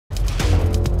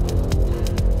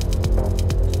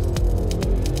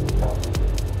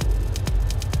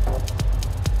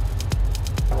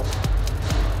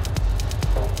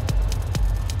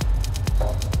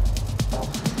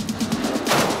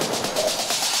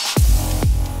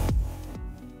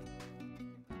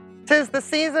'Tis the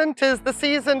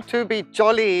season to be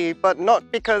jolly, but not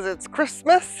because it's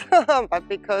Christmas, but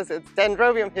because it's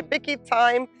Dendrobium hibiki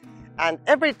time. And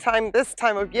every time this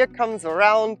time of year comes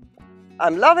around,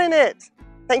 I'm loving it.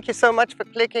 Thank you so much for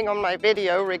clicking on my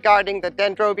video regarding the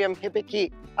Dendrobium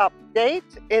hibiki update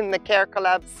in the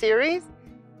CareCollab series.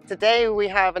 Today we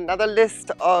have another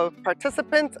list of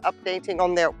participants updating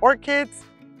on their orchids.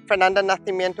 Fernanda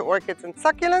Nacimiento Orchids and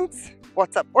Succulents.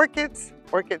 What's up Orchids?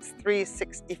 Orchids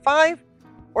 365,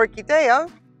 Orchidea,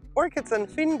 Orchids and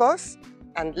Finbos,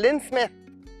 and Lynn Smith.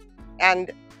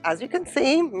 And as you can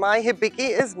see, my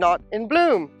hibiki is not in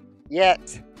bloom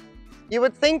yet. You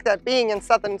would think that being in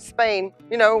southern Spain,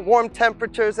 you know, warm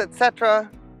temperatures,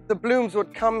 etc., the blooms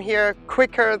would come here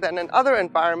quicker than in other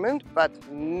environments, but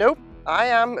nope, I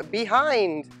am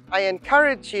behind. I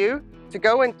encourage you to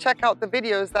go and check out the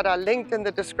videos that are linked in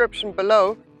the description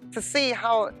below to see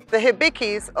how the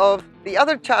hibikis of the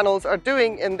other channels are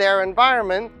doing in their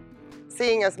environment,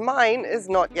 seeing as mine is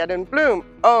not yet in bloom.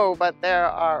 Oh, but there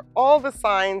are all the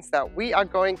signs that we are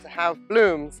going to have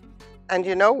blooms. And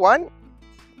you know what?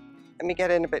 Let me get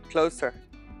in a bit closer.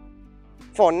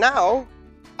 For now,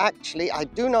 actually, I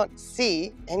do not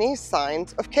see any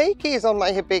signs of keikis on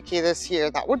my hibiki this year.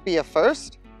 That would be a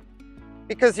first,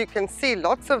 because you can see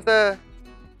lots of the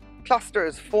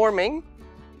clusters forming.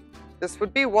 This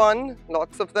would be one,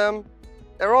 lots of them.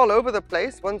 They're all over the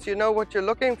place. Once you know what you're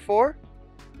looking for,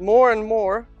 more and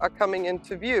more are coming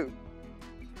into view,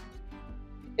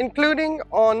 including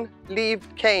on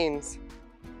leaved canes,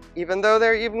 even though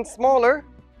they're even smaller.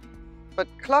 But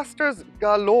clusters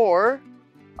galore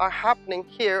are happening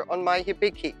here on my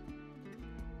hibiki.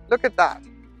 Look at that.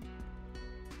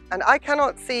 And I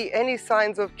cannot see any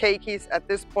signs of keikis at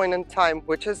this point in time,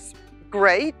 which is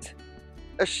great.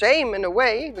 A shame in a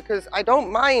way, because I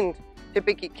don't mind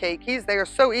hibiki keikis. They are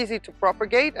so easy to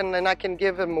propagate and then I can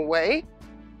give them away.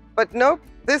 But nope,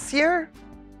 this year,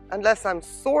 unless I'm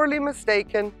sorely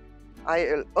mistaken,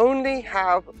 I'll only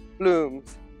have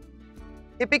blooms.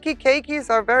 Hibiki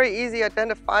keikis are very easy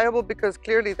identifiable because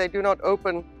clearly they do not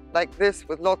open like this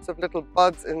with lots of little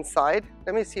buds inside.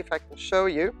 Let me see if I can show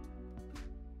you.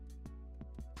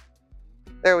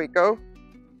 There we go.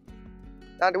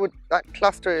 That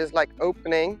cluster is like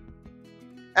opening,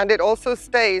 and it also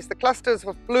stays, the clusters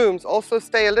of blooms also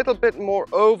stay a little bit more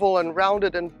oval and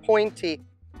rounded and pointy,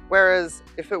 whereas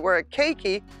if it were a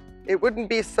keiki, it wouldn't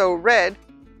be so red,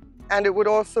 and it would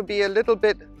also be a little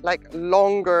bit like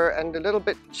longer and a little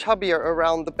bit chubbier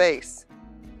around the base.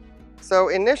 So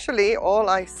initially, all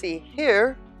I see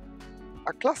here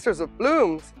are clusters of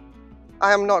blooms.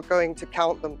 I am not going to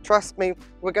count them. Trust me,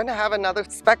 we're going to have another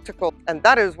spectacle. And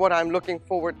that is what I'm looking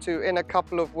forward to in a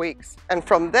couple of weeks. And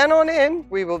from then on in,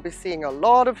 we will be seeing a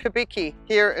lot of hibiki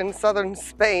here in southern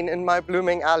Spain in my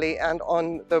blooming alley and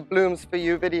on the Blooms For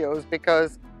You videos,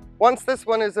 because once this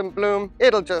one is in bloom,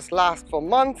 it'll just last for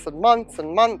months and months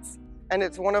and months. And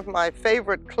it's one of my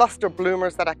favorite cluster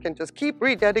bloomers that I can just keep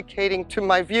rededicating to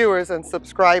my viewers and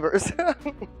subscribers.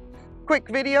 Quick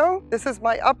video, this is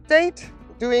my update.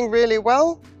 Doing really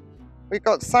well. We've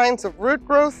got signs of root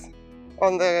growth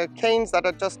on the canes that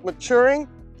are just maturing.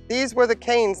 These were the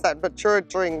canes that matured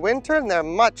during winter, and they're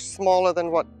much smaller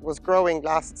than what was growing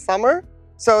last summer.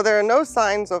 So there are no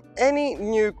signs of any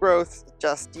new growth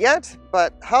just yet,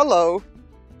 but hello,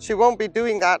 she won't be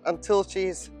doing that until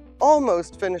she's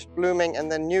almost finished blooming,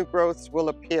 and then new growths will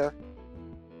appear.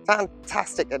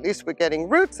 Fantastic, at least we're getting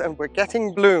roots and we're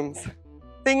getting blooms.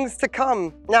 Things to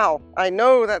come. Now, I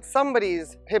know that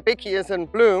somebody's hibiki is in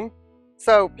bloom,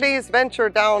 so please venture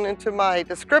down into my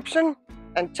description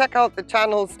and check out the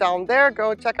channels down there.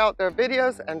 Go check out their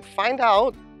videos and find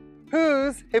out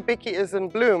whose hibiki is in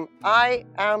bloom. I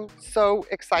am so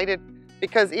excited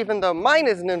because even though mine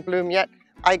isn't in bloom yet,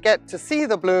 I get to see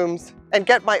the blooms and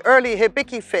get my early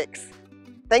hibiki fix.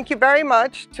 Thank you very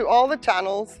much to all the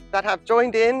channels that have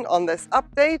joined in on this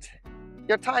update.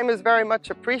 Your time is very much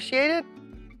appreciated.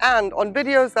 And on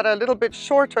videos that are a little bit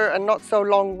shorter and not so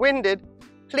long-winded,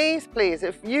 please,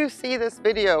 if you see this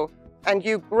video and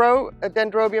you grow a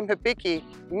Dendrobium hibiki,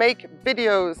 make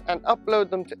videos and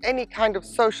upload them to any kind of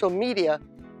social media,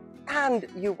 and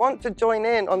you want to join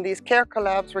in on these care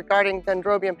collabs regarding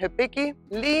Dendrobium hibiki,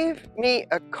 leave me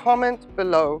a comment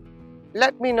below.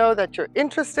 Let me know that you're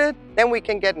interested, then we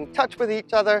can get in touch with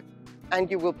each other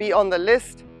and you will be on the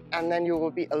list, and then you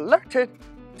will be alerted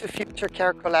to future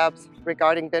care collabs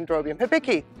regarding Dendrobium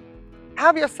hibiki.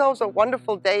 Have yourselves a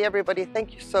wonderful day, everybody.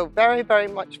 Thank you so very, very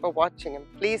much for watching, and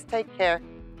please take care.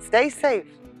 Stay safe.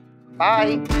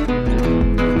 Bye.